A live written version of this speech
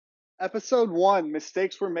Episode 1,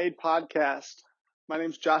 Mistakes Were Made podcast. My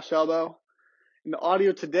name's Josh Elbow. In the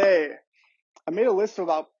audio today, I made a list of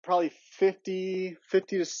about probably 50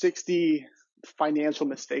 to 60 financial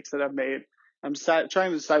mistakes that I've made. I'm trying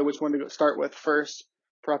to decide which one to start with first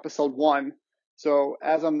for episode 1. So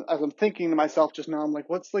as I'm thinking to myself just now, I'm like,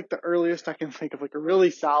 what's like the earliest I can think of, like a really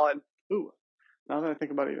solid, now that I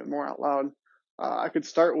think about it even more out loud, I could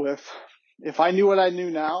start with, if I knew what I knew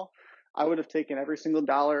now, I would have taken every single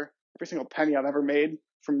dollar, every single penny I've ever made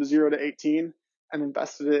from 0 to 18 and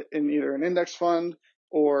invested it in either an index fund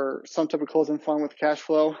or some type of closed-end fund with cash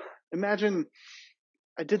flow. Imagine,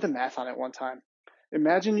 I did the math on it one time.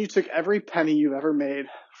 Imagine you took every penny you've ever made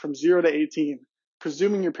from 0 to 18,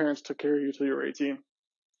 presuming your parents took care of you until you were 18,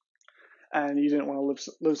 and you didn't want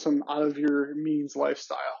to live some out of your means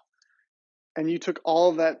lifestyle. And you took all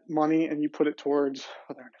of that money and you put it towards,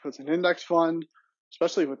 whether it was an index fund,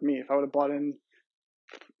 especially with me, if I would have bought in,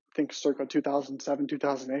 I think circa 2007,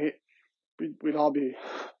 2008, we'd all be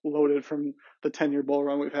loaded from the 10-year bull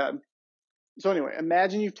run we've had. So anyway,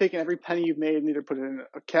 imagine you've taken every penny you've made and either put it in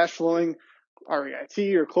a cash flowing REIT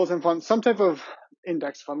or closed-end fund, some type of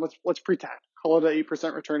index fund. Let's pretend, call it an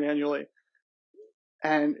 8% return annually.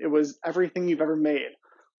 And it was everything you've ever made.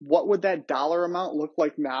 What would that dollar amount look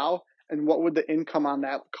like now? And what would the income on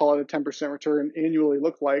that, call it a 10% return annually,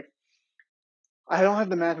 look like? I don't have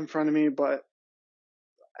the math in front of me, but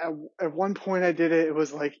at one point I did it. It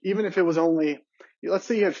was like, even if it was only, let's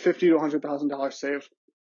say you had $50,000 to $100,000 saved,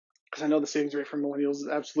 because I know the savings rate for millennials is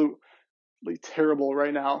absolutely terrible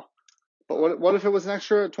right now. But what if it was an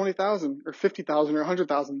extra 20,000 or 50,000 or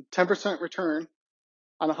 100,000, 10% return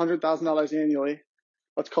on $100,000 annually?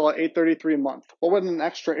 Let's call it $833 a month. What would an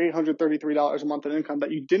extra $833 a month in income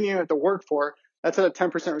that you didn't even have to work for, that's at a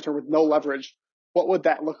 10% return with no leverage, what would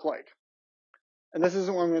that look like? And this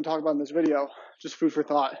isn't what I'm going to talk about in this video, just food for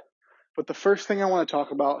thought. But the first thing I want to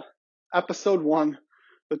talk about, episode 1,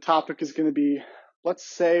 the topic is going to be, let's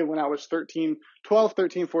say when I was 12,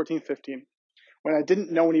 13, 14, 15, when I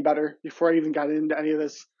didn't know any better, before I even got into any of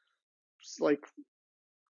this, like,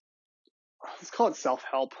 let's call it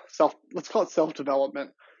self-help, let's call it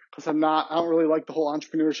self-development, because I don't really like the whole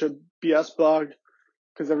entrepreneurship BS bug,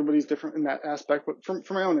 because everybody's different in that aspect. But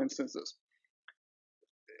for my own instances,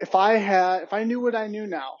 if I knew what I knew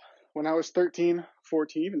now when I was 13,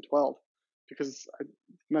 14, even 12, because I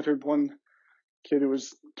mentored one kid who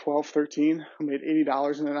was 12, 13, who made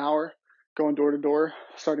 $80 in an hour going door to door,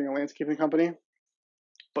 starting a landscaping company.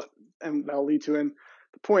 And that'll lead to, and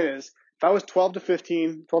the point is, if I was 12 to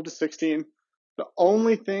 15, 12 to 16, the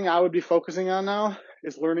only thing I would be focusing on now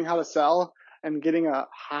is learning how to sell and getting a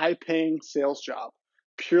high-paying sales job,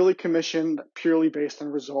 purely commissioned, purely based on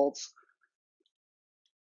results.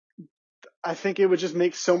 I think it would just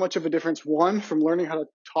make so much of a difference, one, from learning how to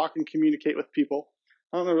talk and communicate with people.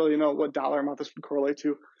 I don't really know what dollar amount this would correlate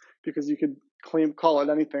to, because you could call it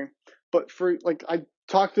anything. But I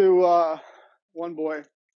talked to one boy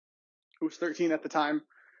who was 13 at the time,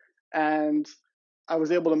 and I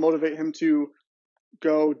was able to motivate him to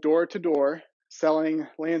go door to door selling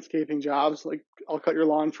landscaping jobs. Like, I'll cut your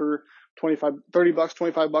lawn for $30,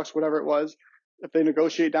 $25, whatever it was. If they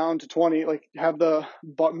negotiate down to 20, like, have the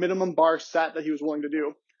minimum bar set that he was willing to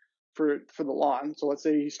do for the lawn. So let's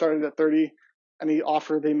say he started at 30 and the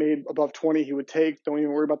offer they made above 20 he would take. Don't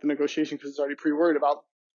even worry about the negotiation, because it's already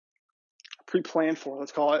pre-planned for,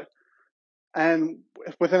 let's call it. And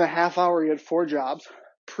within a half hour, he had 4 jobs,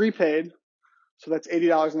 prepaid. So that's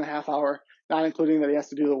 $80 in a half hour, not including that he has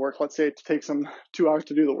to do the work. Let's say it takes him 2 hours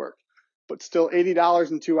to do the work, but still $80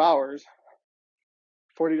 in 2 hours,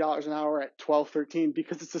 $40 an hour at 12, 13,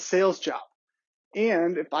 because it's a sales job.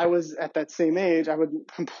 And if I was at that same age, I would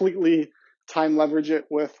completely time leverage it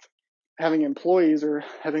with having employees or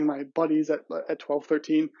having my buddies at 12,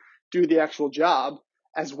 13 do the actual job,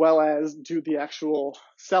 as well as do the actual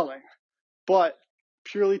selling. But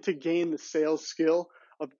purely to gain the sales skill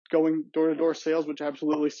of going door-to-door sales, which I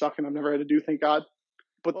absolutely suck and I've never had to do, thank God.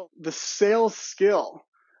 But the sales skill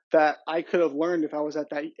that I could have learned if I was at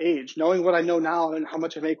that age, knowing what I know now and how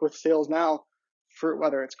much I make with sales now, for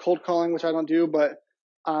whether it's cold calling, which I don't do, but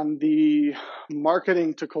on the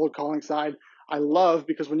marketing to cold calling side, I love,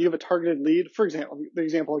 because when you have a targeted lead, for example, the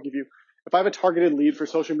example I'll give you, if I have a targeted lead for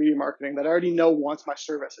social media marketing that I already know wants my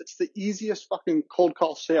service, it's the easiest fucking cold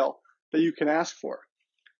call sale that you can ask for.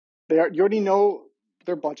 You already know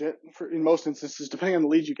their budget in most instances, depending on the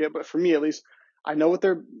leads you get. But for me, at least, I know what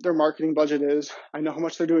their marketing budget is. I know how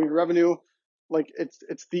much they're doing in revenue. Like,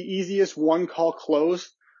 it's the easiest one call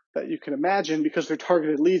close that you can imagine, because they're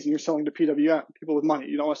targeted leads and you're selling to PWM, people with money.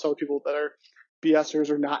 You don't want to sell to people that are BSers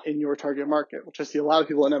are not in your target market, which I see a lot of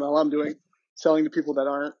people in MLM doing, selling to people that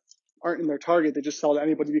aren't in their target. They just sell to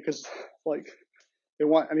anybody because like they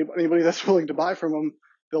want anybody that's willing to buy from them,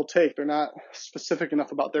 they'll take. They're not specific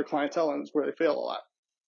enough about their clientele, and it's where they fail a lot.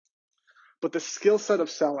 But the skill set of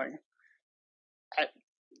selling at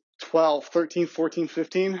 12, 13, 14,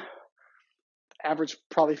 15, average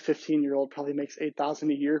probably 15-year-old probably makes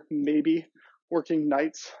 $8,000 a year, maybe, working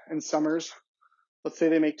nights and summers. Let's say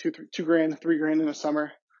they make $2,000, $3,000 in a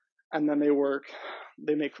summer, and then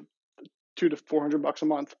they make $200 to $400 a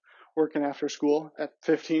month working after school at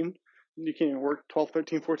 15. You can't even work 12,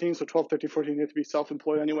 13, 14. So 12, 13, 14, you have to be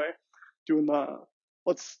self-employed anyway, doing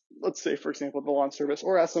let's say, for example, the lawn service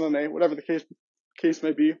or SMMA, whatever the case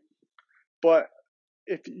may be. But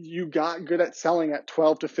if you got good at selling at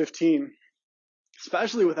 12 to 15,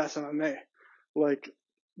 especially with SMMA, like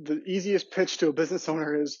the easiest pitch to a business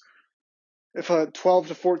owner is if a 12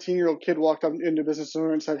 to 14-year-old kid walked up into a business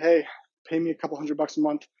owner and said, hey, pay me a couple $100 a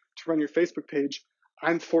month to run your Facebook page.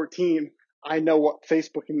 I'm 14. I know what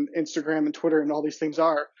Facebook and Instagram and Twitter and all these things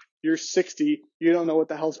are. You're 60. You don't know what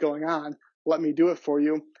the hell's going on. Let me do it for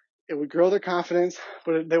you. It would grow their confidence,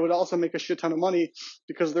 but they would also make a shit ton of money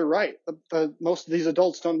because they're right. Most of these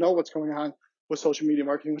adults don't know what's going on with social media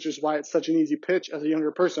marketing, which is why it's such an easy pitch as a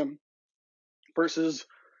younger person versus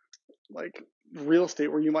like real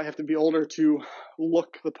estate, where you might have to be older to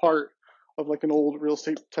look the part of like an old real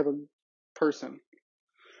estate type of person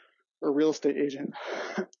or real estate agent.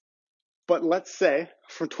 But let's say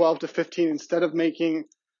from 12 to 15, instead of making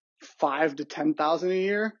 5 to 10,000 a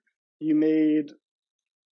year, you made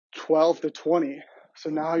 12 to 20. So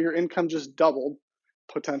now your income just doubled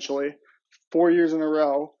potentially 4 years in a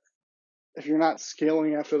row. If you're not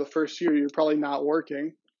scaling after the first year, you're probably not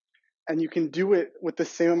working. And you can do it with the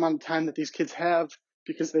same amount of time that these kids have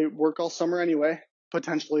because they work all summer anyway,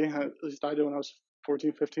 potentially. At least I did when I was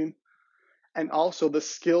 14, 15. And also the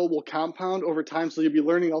skill will compound over time. So you'll be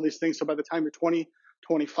learning all these things. So by the time you're 20,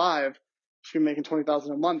 25, you're making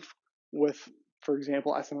 20,000 a month with, for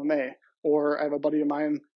example, SMMA. Or I have a buddy of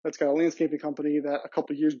mine that's got a landscaping company that a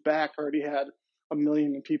couple of years back already had $1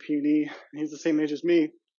 million in PP&E. And he's the same age as me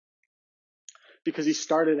because he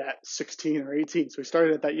started at 16 or 18. So he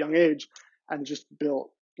started at that young age and just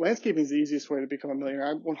built. Landscaping is the easiest way to become a millionaire.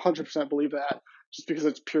 I 100% believe that, just because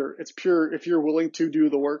it's pure. It's pure. If you're willing to do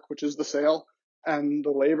the work, which is the sale and the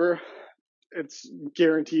labor, it's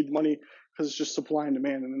guaranteed money because it's just supply and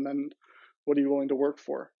demand. And then what are you willing to work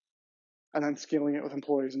for? And then scaling it with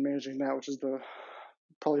employees and managing that, which is the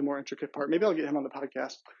probably more intricate part. Maybe I'll get him on the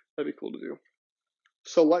podcast. That'd be cool to do.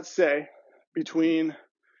 So let's say between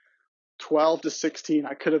 12 to 16,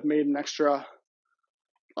 I could have made an extra,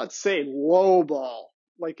 let's say low ball,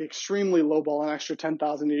 like extremely low ball, an extra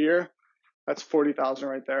 10,000 a year. That's 40,000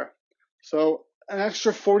 right there. So an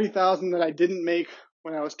extra 40,000 that I didn't make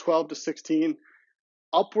when I was 12 to 16,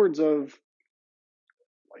 upwards of,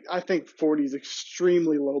 like, I think 40 is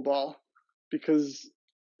extremely low ball because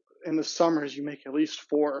in the summers you make at least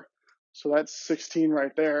 4. So that's 16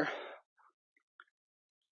 right there.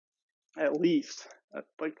 At least.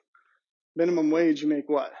 Like minimum wage, you make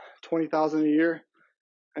what? 20,000 a year,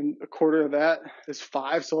 and a quarter of that is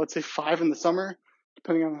 5. So let's say 5 in the summer,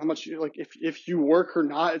 depending on how much you like. If you work or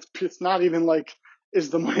not, it's not even like is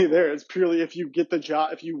the money there. It's purely if you get the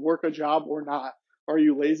job, if you work a job or not. Are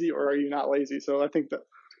you lazy or are you not lazy? So I think that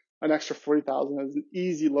an extra 40,000 is an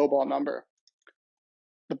easy lowball number.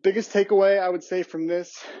 The biggest takeaway I would say from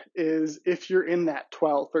this is if you're in that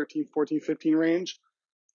 12, 13, 14, 15 range,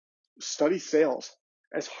 study sales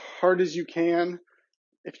as hard as you can.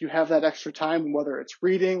 If you have that extra time, whether it's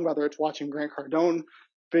reading, whether it's watching Grant Cardone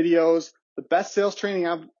videos, the best sales training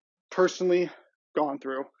I've personally gone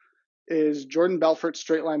through is Jordan Belfort's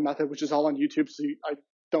Straight Line Method, which is all on YouTube. So I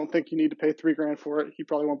don't think you need to pay $3,000 for it. He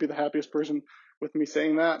probably won't be the happiest person with me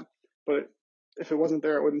saying that, but if it wasn't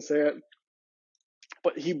there, I wouldn't say it.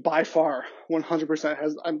 But he by far 100%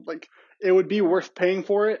 has, I'm like, it would be worth paying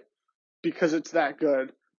for it because it's that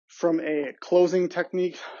good. From a closing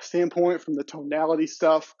technique standpoint, from the tonality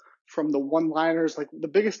stuff, from the one-liners. Like the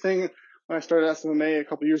biggest thing when I started SMMA a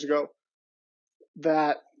couple years ago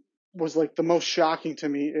that was like the most shocking to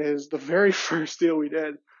me is the very first deal we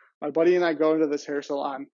did. My buddy and I go into this hair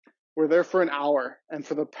salon. We're there for an hour, and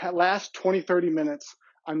for the last 20, 30 minutes,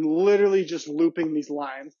 I'm literally just looping these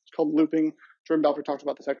lines. It's called looping. Jordan Belfort talks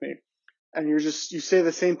about the technique. And you say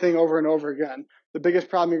the same thing over and over again. The biggest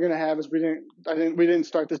problem you're going to have is we didn't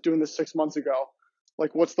start doing this 6 months ago.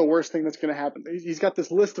 Like, what's the worst thing that's going to happen? He's got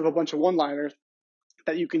this list of a bunch of one-liners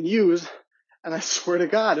that you can use. And I swear to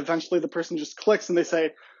God, eventually the person just clicks and they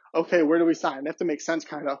say, okay, where do we sign? They have to make sense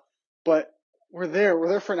kind of, but we're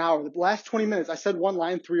there for an hour. The last 20 minutes, I said one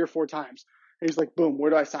line 3 or 4 times. And he's like, boom,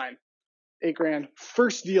 where do I sign? $8,000.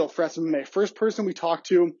 First deal for SMMA. First person we talked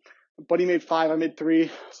to. Buddy made 5, I made 3.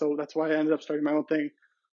 So that's why I ended up starting my own thing.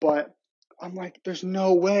 But I'm like, there's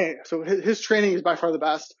no way. So his training is by far the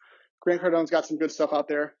best. Grant Cardone's got some good stuff out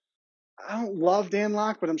there. I don't love Dan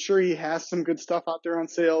Lok, but I'm sure he has some good stuff out there on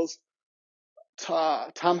sales.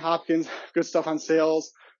 Tom Hopkins, good stuff on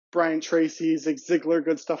sales. Brian Tracy, Zig Ziglar,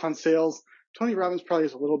 good stuff on sales. Tony Robbins probably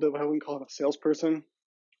is a little bit what I wouldn't call him a salesperson.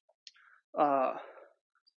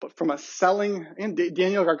 But from a selling, and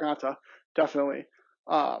Daniel Garganta, definitely.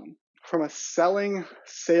 From a selling,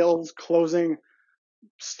 sales, closing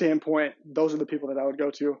standpoint, those are the people that I would go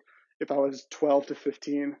to if I was 12 to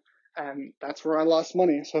 15. And that's where I lost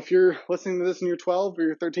money. So if you're listening to this and you're 12 or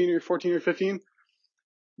you're 13 or you're 14 or 15,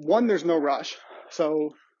 one, there's no rush.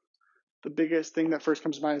 So the biggest thing that first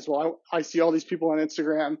comes to mind is, well, I see all these people on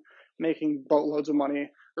Instagram making boatloads of money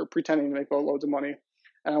or pretending to make boatloads of money,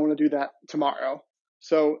 and I want to do that tomorrow.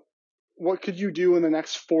 So what could you do in the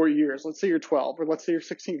next 4 years? Let's say you're 12, or let's say you're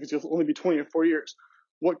 16, because you'll only be 20 in 4 years.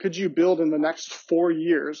 What could you build in the next 4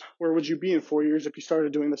 years? Where would you be in 4 years if you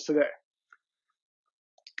started doing this today?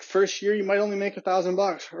 First year, you might only make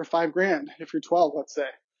 $1,000 or $5,000 if you're 12, let's say,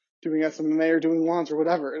 doing SMA or doing lawns or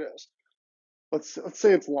whatever it is. Let's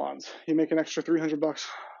say it's lawns. You make an extra $300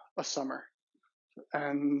 a summer,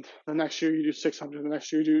 and the next year you do 600. The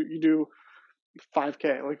next year you do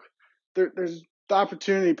 5K. Like there's the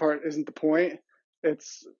opportunity part isn't the point.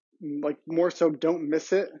 It's like more so don't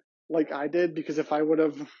miss it like I did, because if I would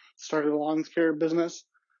have started a lawn care business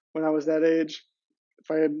when I was that age, if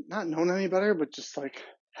I had not known any better, but just like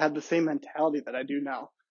had the same mentality that I do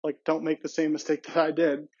now, like don't make the same mistake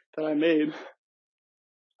that I made,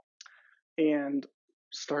 and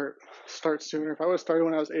start sooner. If I would have started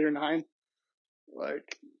when I was 8 or 9,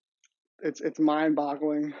 like it's mind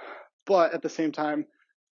boggling. But at the same time,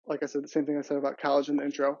 like I said, the same thing I said about college in the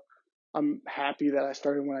intro, I'm happy that I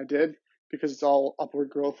started when I did, because it's all upward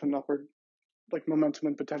growth and upward like momentum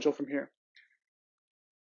and potential from here.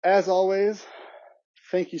 As always,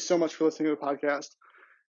 thank you so much for listening to the podcast.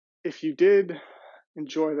 If you did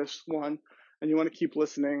enjoy this one and you want to keep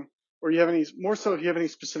listening, or you have any, more so if you have any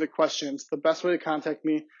specific questions, the best way to contact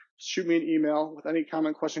me, shoot me an email with any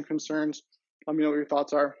comment, question, concerns. Let me know what your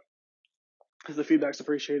thoughts are, because the feedback's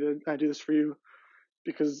appreciated. I do this for you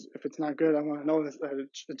because if it's not good, I want to know that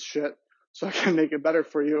it's shit so I can make it better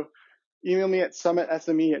for you. Email me at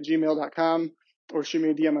summitsme@gmail.com or shoot me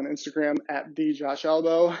a DM on Instagram at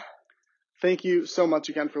 @thejoshelbow. Thank you so much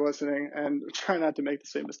again for listening, and try not to make the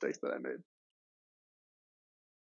same mistakes that I made.